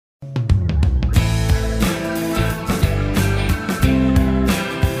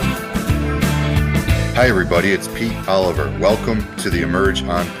Hi, everybody. It's Pete Oliver. Welcome to the Emerge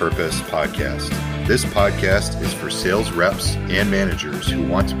on Purpose podcast. This podcast is for sales reps and managers who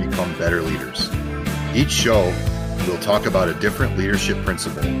want to become better leaders. Each show, we'll talk about a different leadership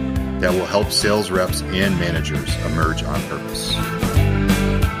principle that will help sales reps and managers emerge on purpose.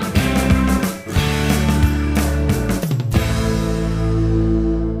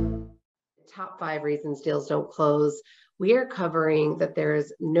 Top 5 reasons deals don't close. We are covering that there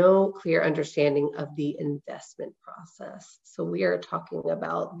is no clear understanding of the investment process. So we are talking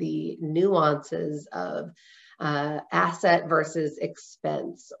about the nuances of asset versus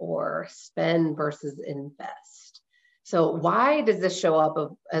expense or spend versus invest. So why does this show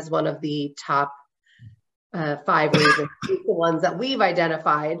up as one of the top 5 reasons, the ones that we've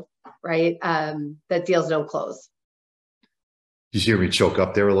identified, right, that deals don't close? Did you hear me choke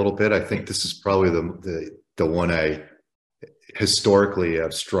up there a little bit? I think this is probably the one I historically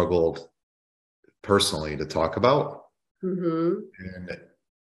have struggled personally to talk about. And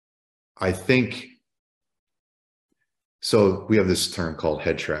I think, so we have this term called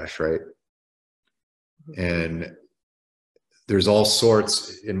head trash, right? And there's all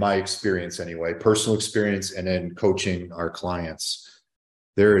sorts, in my experience anyway, personal experience, and then coaching our clients,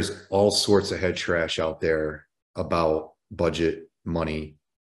 there is all sorts of head trash out there about budget, money,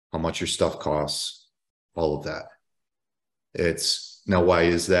 how much your stuff costs, all of that. Now, why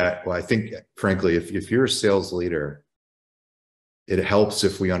is that? Well, I think, frankly, if you're a sales leader, it helps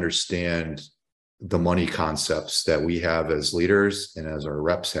if we understand the money concepts that we have as leaders and as our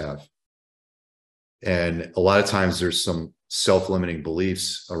reps have. And a lot of times there's some self-limiting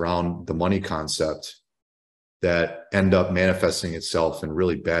beliefs around the money concept that end up manifesting itself in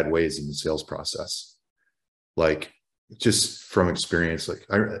really bad ways in the sales process. Like, just from experience, like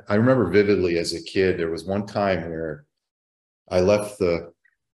I remember vividly as a kid, there was one time where I left the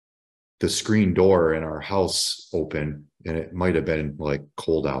screen door in our house open, and it might have been like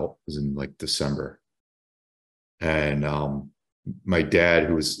cold out. It was in like December. And my dad,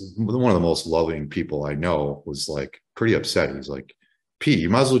 who was one of the most loving people I know, was like pretty upset. He's like, "Pete, you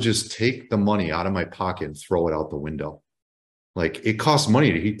might as well just take the money out of my pocket and throw it out the window. Like, it costs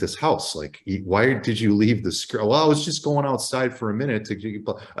money to heat this house. Like, why did you leave the screen?" "Well, I was just going outside for a minute to get,"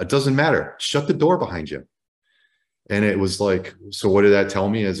 "It doesn't matter. Shut the door behind you." And it was like, so what did that tell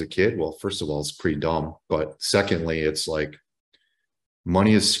me as a kid? Well, first of all, it's pretty dumb. But secondly, it's like,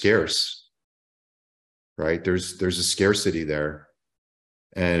 money is scarce, right? There's a scarcity there.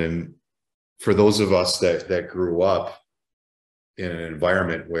 And for those of us that grew up in an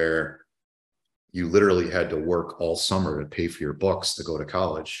environment where you literally had to work all summer to pay for your books to go to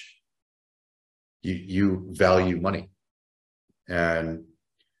college, you value money. And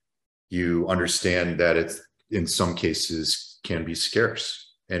you understand that it's, in some cases, can be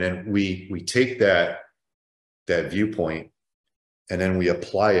scarce. And then we take that viewpoint and then we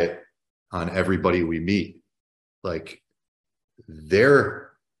apply it on everybody we meet. Like,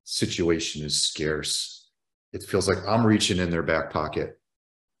 their situation is scarce. It feels like I'm reaching in their back pocket.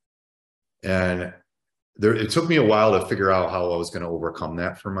 And it took me a while to figure out how I was going to overcome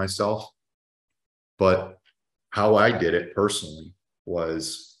that for myself. But how I did it personally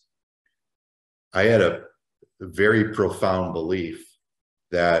was, I had a very profound belief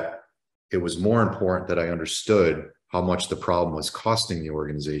that it was more important that I understood how much the problem was costing the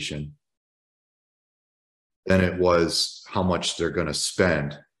organization than it was how much they're going to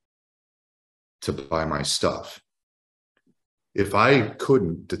spend to buy my stuff. If I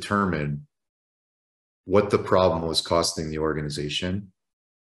couldn't determine what the problem was costing the organization,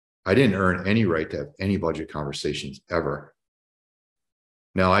 I didn't earn any right to have any budget conversations ever.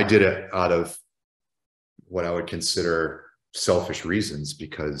 Now, I did it out of what I would consider selfish reasons,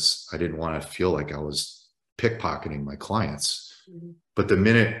 because I didn't want to feel like I was pickpocketing my clients. But the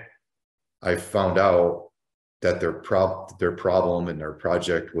minute I found out that their problem and their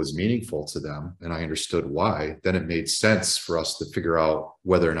project was meaningful to them, and I understood why, then it made sense for us to figure out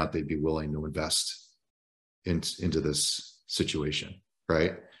whether or not they'd be willing to invest into this situation,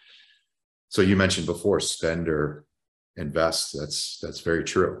 right? So you mentioned before, spend or invest. That's very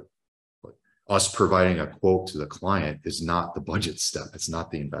true. Us providing a quote to the client is not the budget step. It's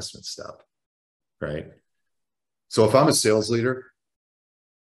not the investment step, right? So if I'm a sales leader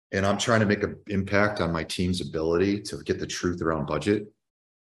and I'm trying to make an impact on my team's ability to get the truth around budget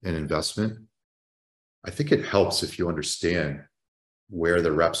and investment, I think it helps if you understand where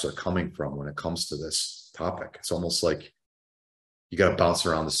the reps are coming from when it comes to this topic. It's almost like you got to bounce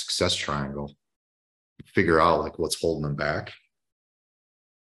around the success triangle, figure out like what's holding them back.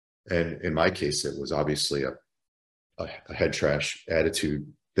 And in my case, it was obviously a head trash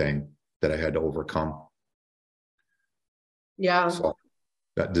attitude thing that I had to overcome. Yeah. So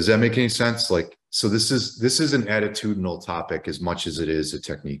does that make any sense? Like, so this is an attitudinal topic as much as it is a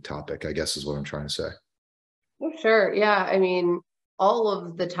technique topic, I guess is what I'm trying to say. Oh, sure. Yeah. I mean, all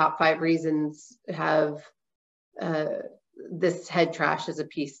of the top 5 reasons have uh, this head trash is a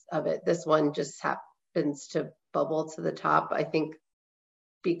piece of it. This one just happens to bubble to the top, I think,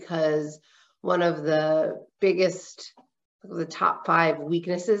 because one of the biggest, the top 5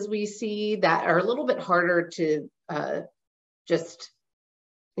 weaknesses we see that are a little bit harder to just,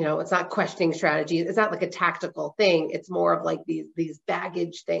 it's not questioning strategies. It's not like a tactical thing. It's more of like these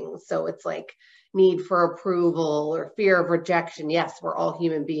baggage things. So it's like need for approval or fear of rejection. Yes, we're all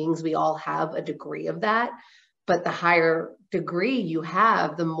human beings. We all have a degree of that. But the higher degree you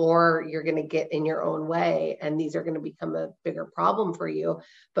have, the more you're going to get in your own way. And these are going to become a bigger problem for you.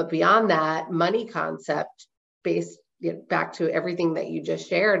 But beyond that, money concept based back to everything that you just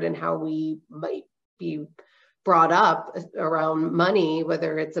shared and how we might be brought up around money,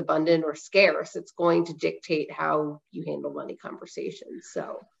 whether it's abundant or scarce, it's going to dictate how you handle money conversations.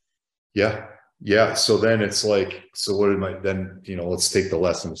 So, Yeah. Yeah. So then it's like, so what am I then, let's take the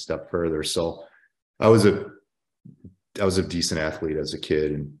lesson a step further. So I was a I was a decent athlete as a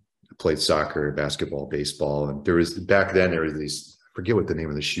kid and played soccer, basketball, baseball. And back then there were these, I forget what the name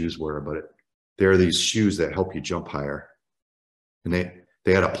of the shoes were, but there are these shoes that help you jump higher. And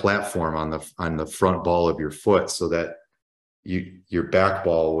they had a platform on the front ball of your foot so that your back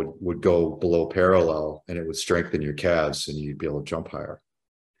ball would go below parallel and it would strengthen your calves and you'd be able to jump higher.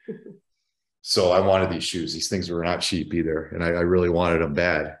 So I wanted these shoes. These things were not cheap either. And I really wanted them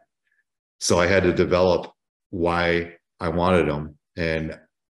bad. So I had to develop why I wanted them. And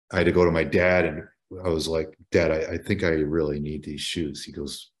I had to go to my dad and I was like, Dad, I think I really need these shoes. He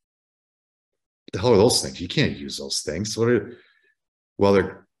goes, the hell are those things? You can't use those things. Well,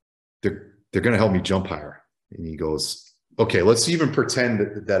 they're going to help me jump higher. And he goes, okay, let's even pretend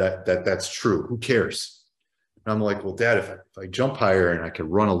that that's true. Who cares? And I'm like, well, Dad, if I jump higher and I can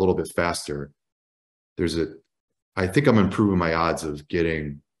run a little bit faster, I think I'm improving my odds of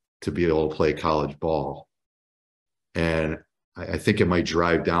getting to be able to play college ball. And I think it might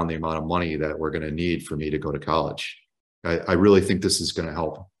drive down the amount of money that we're going to need for me to go to college. I really think this is going to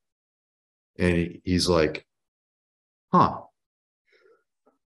help. And he's like, huh,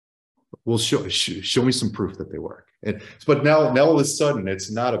 well, show me some proof that they work. But now all of a sudden,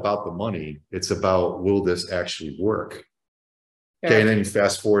 it's not about the money. It's about, will this actually work? Okay. And then you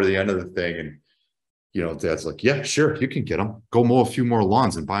fast forward to the end of the thing and, Dad's like, yeah, sure, you can get them. Go mow a few more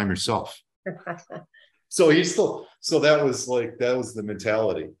lawns and buy them yourself. So that was the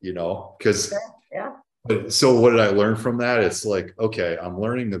mentality, because yeah. So what did I learn from that? It's like, okay, I'm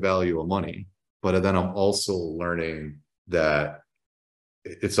learning the value of money, but then I'm also learning that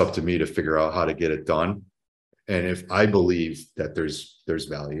it's up to me to figure out how to get it done. And if I believe that there's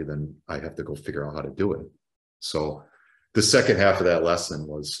value, then I have to go figure out how to do it. So the second half of that lesson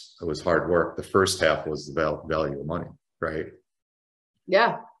was hard work. The first half was the value of money, right?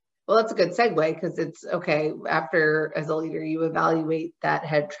 Yeah. Well, that's a good segue because it's okay. After, as a leader, you evaluate that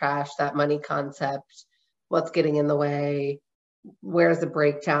head trash, that money concept, what's getting in the way, where's the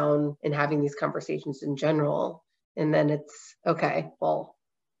breakdown in having these conversations in general. And then it's okay, well,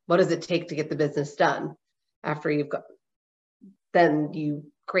 what does it take to get the business done? After then you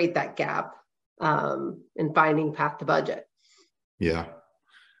create that gap in finding path to budget. Yeah.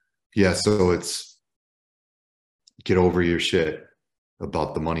 Yeah. So it's get over your shit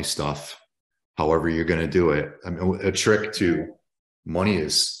about the money stuff, however you're going to do it. I mean, a trick to money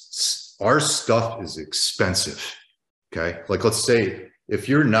is our stuff is expensive. Okay. Like, let's say if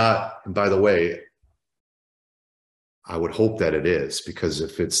you're not, and by the way, I would hope that it is, because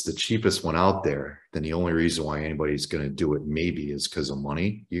if it's the cheapest one out there, then the only reason why anybody's going to do it maybe is because of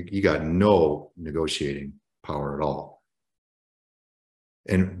money. You got no negotiating power at all.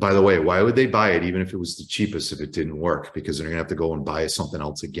 And by the way, why would they buy it even if it was the cheapest if it didn't work? Because they're going to have to go and buy something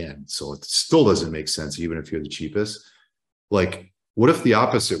else again. So it still doesn't make sense, even if you're the cheapest. Like, what if the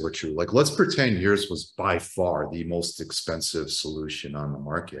opposite were true? Like, let's pretend yours was by far the most expensive solution on the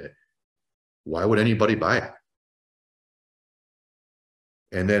market. Why would anybody buy it?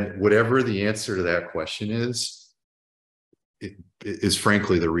 And then whatever the answer to that question is, it is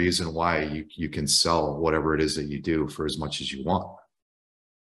frankly the reason why you can sell whatever it is that you do for as much as you want.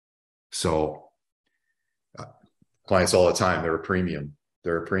 So clients all the time, they're a premium.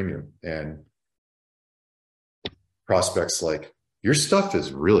 And prospects like, your stuff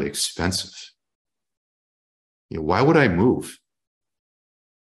is really expensive. Why would I move?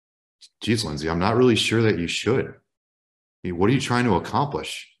 Geez, Lindsay, I'm not really sure that you should. What are you trying to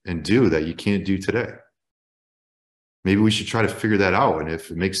accomplish and do that you can't do today? Maybe we should try to figure that out. And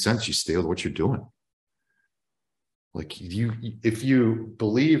if it makes sense, you stay with what you're doing. Like if you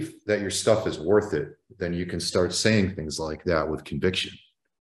believe that your stuff is worth it, then you can start saying things like that with conviction.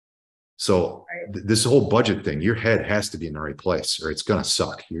 So this whole budget thing, your head has to be in the right place, or it's going to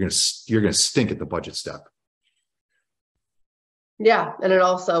suck. You're going to stink at the budget step. Yeah, and it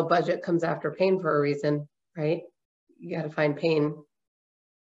also, budget comes after pain for a reason, right? You got to find pain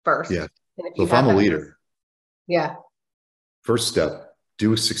first. Yeah. And if So you if I'm have a that, leader, yeah, first step,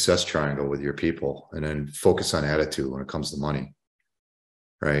 do a success triangle with your people, and then focus on attitude when it comes to money.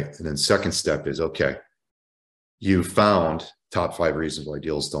 Right. And then second step is, okay, you found top 5 reasons why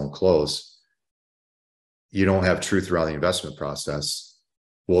deals don't close. You don't have truth around the investment process.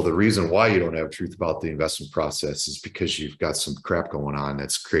 Well, the reason why you don't have truth about the investment process is because you've got some crap going on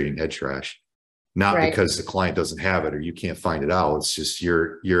that's creating head trash. Not right. because the client doesn't have it or you can't find it out. It's just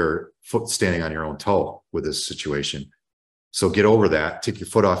you're foot standing on your own toe with this situation. So get over that, take your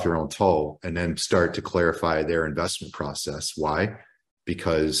foot off your own toe, and then start to clarify their investment process. Why?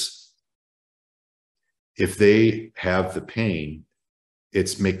 Because if they have the pain,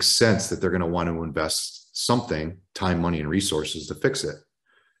 it makes sense that they're going to want to invest something, time, money, and resources to fix it.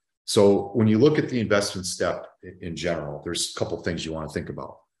 So when you look at the investment step in general, there's a couple of things you want to think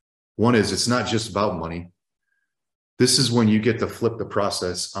about. One is, it's not just about money. This is when you get to flip the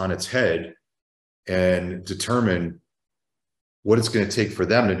process on its head and determine what it's going to take for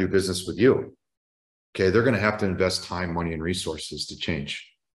them to do business with you. Okay, they're going to have to invest time, money, and resources to change.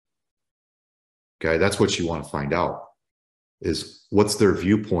 Okay, that's what you want to find out, is what's their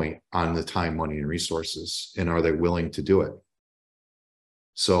viewpoint on the time, money, and resources, and are they willing to do it?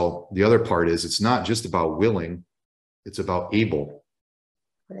 So the other part is, it's not just about willing, it's about able.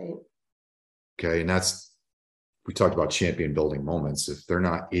 Right. Okay, and we talked about champion building moments. If they're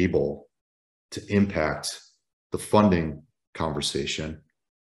not able to impact the funding conversation,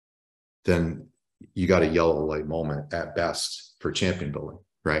 then you got a yellow light moment at best for champion building,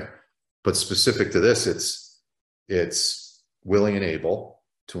 right? But specific to this, it's willing and able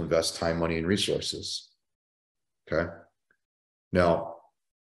to invest time, money, and resources. Okay. Now,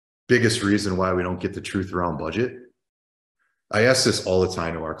 biggest reason why we don't get the truth around budget. I ask this all the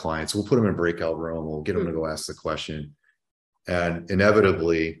time to our clients. We'll put them in a breakout room. We'll get them to go ask the question. And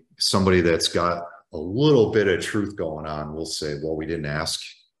inevitably, somebody that's got a little bit of truth going on will say, well, we didn't ask.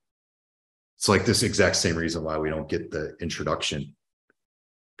 It's like this exact same reason why we don't get the introduction,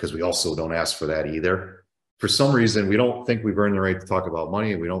 because we also don't ask for that either. For some reason, we don't think we've earned the right to talk about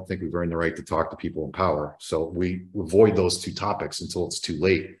money, and we don't think we've earned the right to talk to people in power. So we avoid those two topics until it's too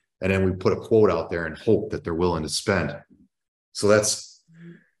late. And then we put a quote out there and hope that they're willing to spend. So that's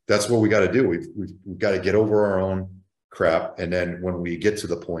what we got to do. We've got to get over our own crap. And then when we get to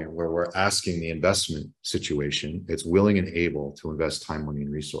the point where we're asking the investment situation, it's willing and able to invest time, money,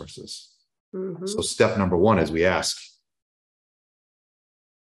 and resources. Mm-hmm. So step number 1 is we ask.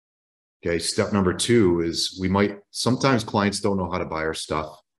 Okay. Step number 2 is sometimes clients don't know how to buy our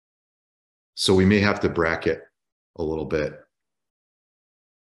stuff. So we may have to bracket a little bit.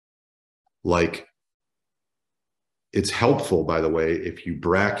 Like, it's helpful, by the way, if you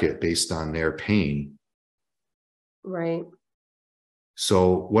bracket based on their pain. Right.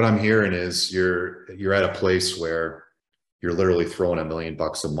 So what I'm hearing is you're at a place where you're literally throwing $1 million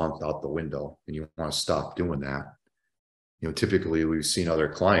a month out the window, and you want to stop doing that. Typically we've seen other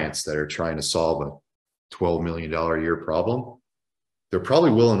clients that are trying to solve a $12 million a year problem. They're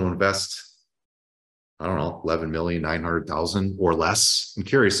probably willing to invest, I don't know, 11,900,000 or less. I'm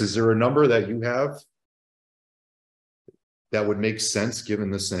curious, is there a number that you have that would make sense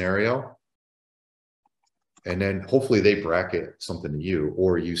given the scenario? And then hopefully they bracket something to you,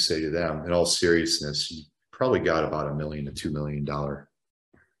 or you say to them, in all seriousness, you probably got about $1 million to $2 million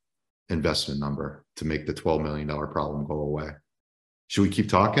investment number to make the $12 million problem go away. Should we keep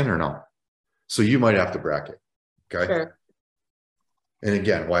talking or no? So you might have to bracket. Okay. Sure. And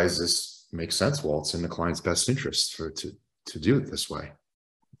again, why does this make sense? Well, it's in the client's best interest to do it this way.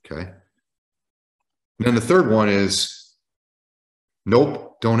 Okay. And then the third one is,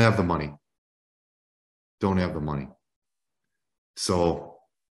 nope, don't have the money. Don't have the money. So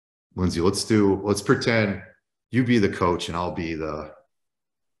Lindsay, let's pretend you be the coach and I'll be the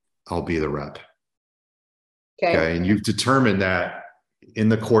rep. Okay. And you've determined that in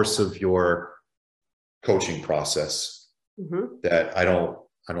the course of your coaching process, that I don't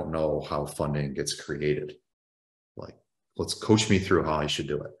know how funding gets created. Like, let's coach me through how I should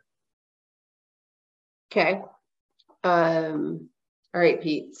do it. Okay. All right,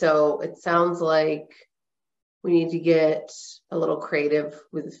 Pete. So it sounds like we need to get a little creative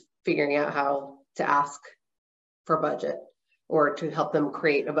with figuring out how to ask for budget or to help them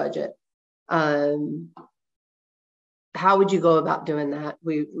create a budget. How would you go about doing that?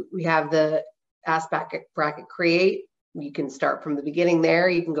 We have the ask bracket create. You can start from the beginning there.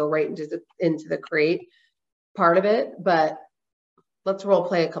 You can go right into the create part of it, but let's role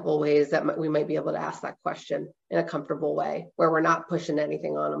play a couple of ways that we might be able to ask that question in a comfortable way where we're not pushing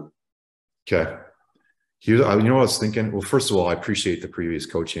anything on them. Okay. You know what I was thinking? Well, first of all, I appreciate the previous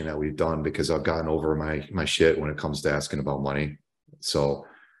coaching that we've done because I've gotten over my shit when it comes to asking about money. So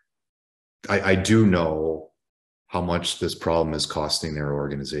I do know how much this problem is costing their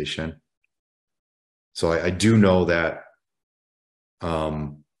organization. So I do know that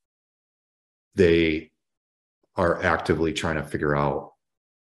they are actively trying to figure out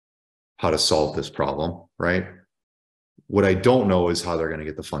how to solve this problem, right? What I don't know is how they're going to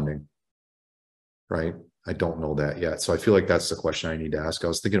get the funding, right? I don't know that yet. So I feel like that's the question I need to ask. I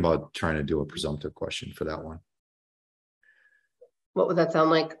was thinking about trying to do a presumptive question for that one. What would that sound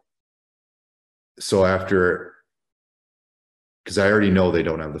like? So because I already know they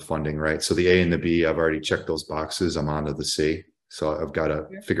don't have the funding, right? So the A and the B, I've already checked those boxes. I'm on to the C. So I've got to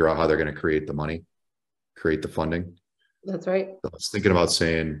figure out how they're going to create the money, create the funding. That's right. So I was thinking about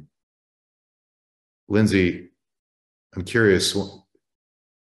saying, Lindsay, I'm curious,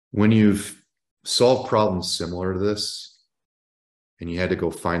 when you've solved problems similar to this and you had to go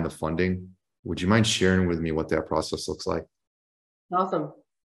find the funding, would you mind sharing with me what that process looks like? Awesome.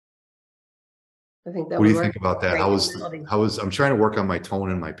 I think that what do you think about that? Great. I'm trying to work on my tone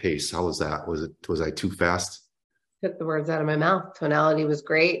and my pace. How was that? Was I too fast? Took the words out of my mouth. Tonality was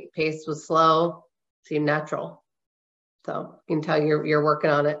great. Pace was slow. Seemed natural. So you can tell you're working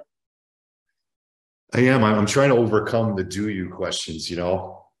on it. I am. I'm trying to overcome the do you questions, you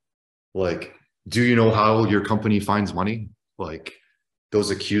know, like, do you know how your company finds money? Like those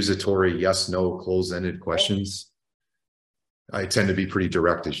accusatory yes, no, closed-ended questions. I tend to be pretty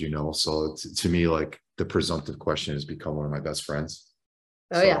direct, as you know. So to me, like the presumptive question has become one of my best friends.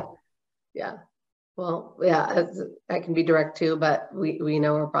 Oh, so. Yeah. Yeah. Well, yeah, I can be direct too, but we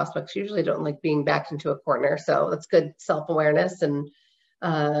know our prospects usually don't like being backed into a corner. So that's good self-awareness. And,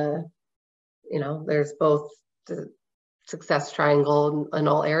 you know, there's both the success triangle in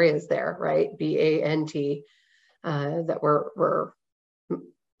all areas there, right? BANT, that we're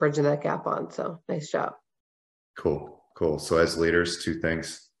bridging that gap on. So nice job. Cool. So as leaders, two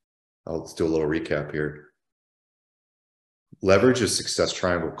things. Let's do a little recap here. Leverage a success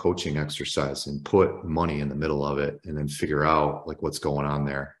triangle coaching exercise and put money in the middle of it and then figure out like what's going on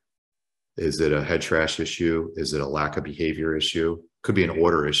there. Is it a head trash issue? Is it a lack of behavior issue? Could be an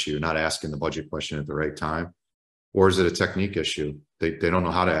order issue, not asking the budget question at the right time. Or is it a technique issue? They don't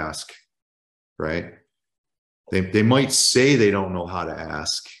know how to ask, right? They might say they don't know how to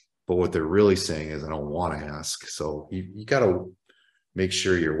ask, but what they're really saying is I don't want to ask. So you got to make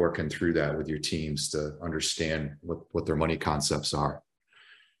sure you're working through that with your teams to understand what their money concepts are.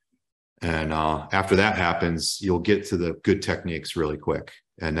 And after that happens, you'll get to the good techniques really quick.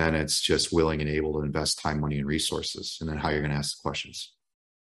 And then it's just willing and able to invest time, money, and resources, and then how you're going to ask the questions.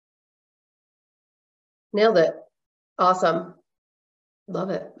 Nailed it. Awesome. Love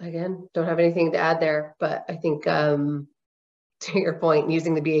it. Again, don't have anything to add there, but I think to your point,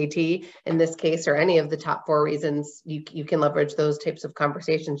 using the BAT in this case, or any of the top 4 reasons, you can leverage those types of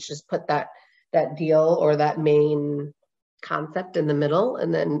conversations. Just put that deal or that main concept in the middle,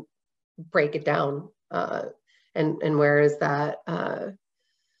 and then break it down. And where is that?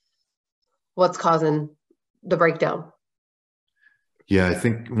 What's causing the breakdown? Yeah, I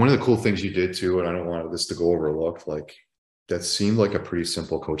think one of the cool things you did too, and I don't want this to go overlooked, like that seemed like a pretty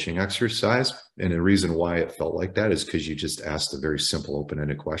simple coaching exercise. And the reason why it felt like that is because you just asked a very simple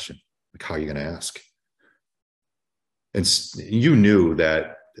open-ended question, like how are you going to ask? And you knew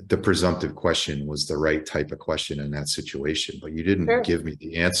that the presumptive question was the right type of question in that situation, but you didn't give me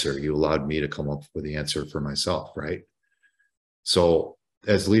the answer. You allowed me to come up with the answer for myself, right? So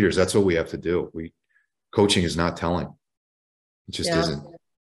as leaders, that's what we have to do. Coaching is not telling. It just isn't.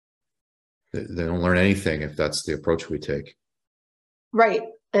 They don't learn anything if that's the approach we take. Right.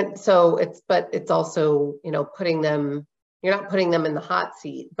 And so it's also, you know, you're not putting them in the hot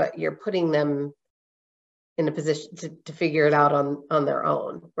seat, but you're putting them in a position to figure it out on their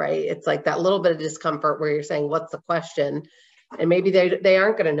own, right? It's like that little bit of discomfort where you're saying, what's the question? And maybe they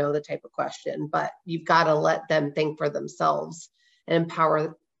aren't going to know the type of question, but you've got to let them think for themselves and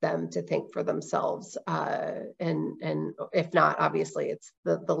empower them to think for themselves. And if not, obviously it's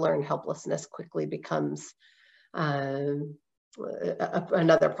the learned helplessness quickly becomes another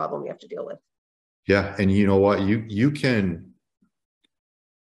problem you have to deal with. Yeah. And you know what, you can,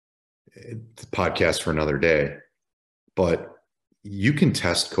 the podcast for another day, but you can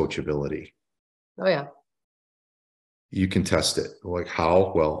test coachability. Oh, yeah. You can test it. Like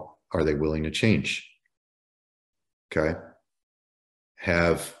how? Well, are they willing to change? Okay.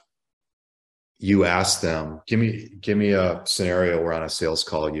 Have you asked them, give me a scenario where on a sales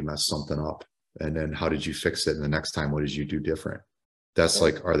call you messed something up, and then how did you fix it? And the next time, what did you do different? That's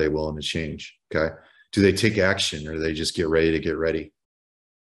like, are they willing to change? Okay. Do they take action, or they just get ready to get ready?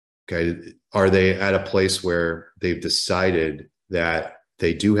 Okay. Are they at a place where they've decided that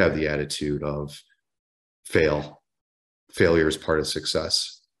they do have the attitude of failure is part of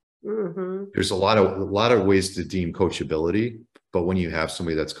success? Mm-hmm. There's a lot of ways to deem coachability, but when you have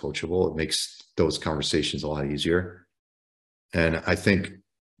somebody that's coachable, it makes those conversations a lot easier. And I think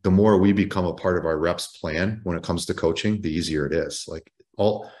the more we become a part of our reps plan when it comes to coaching, the easier it is. Like,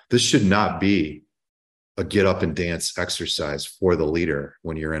 this should not be a get up and dance exercise for the leader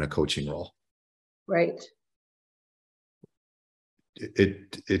when you're in a coaching role. Right.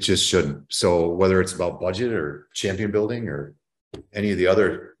 It just shouldn't. So whether it's about budget or champion building or any of the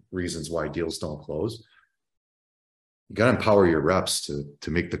other reasons why deals don't close, you got to empower your reps to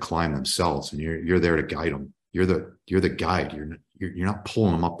make the climb themselves, and you're there to guide them. You're the guide. You're not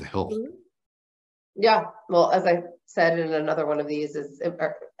pulling them up the hill. Mm-hmm. Yeah. Well, as I said in another one of these, is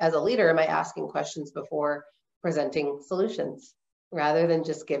as a leader, am I asking questions before presenting solutions rather than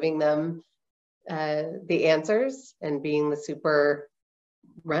just giving them the answers and being the super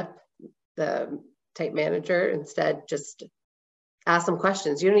rep, the type manager? Instead, just ask them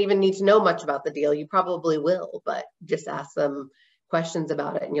questions. You don't even need to know much about the deal. You probably will, but just ask them questions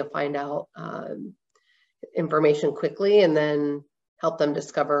about it, and you'll find out information quickly, and then help them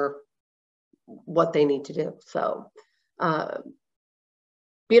discover what they need to do. So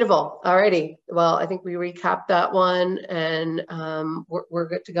beautiful. Alrighty. Well, I think we recapped that one, and we're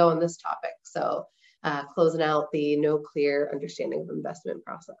good to go on this topic. So closing out the no clear understanding of investment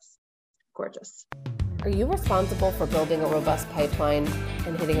process. Gorgeous. Are you responsible for building a robust pipeline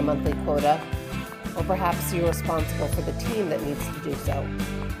and hitting a monthly quota? Or perhaps you're responsible for the team that needs to do so?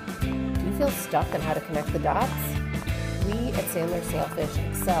 Do you feel stuck on how to connect the dots? We at Sandler Sailfish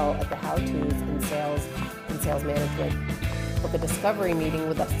excel at the how-tos in sales and sales management. Book a discovery meeting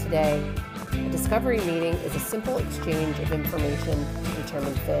with us today. A discovery meeting is a simple exchange of information to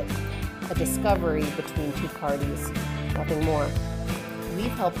determine fit. A discovery between two parties, nothing more.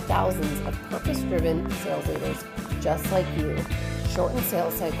 We've helped thousands of purpose-driven sales leaders just like you shorten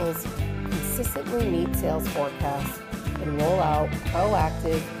sales cycles, consistently meet sales forecasts, and roll out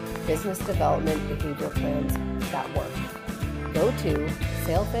proactive business development behavior plans that work. Go to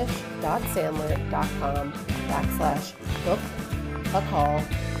sailfish.sandler.com/book a call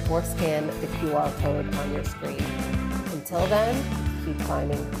or scan the QR code on your screen. Until then, keep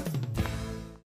climbing.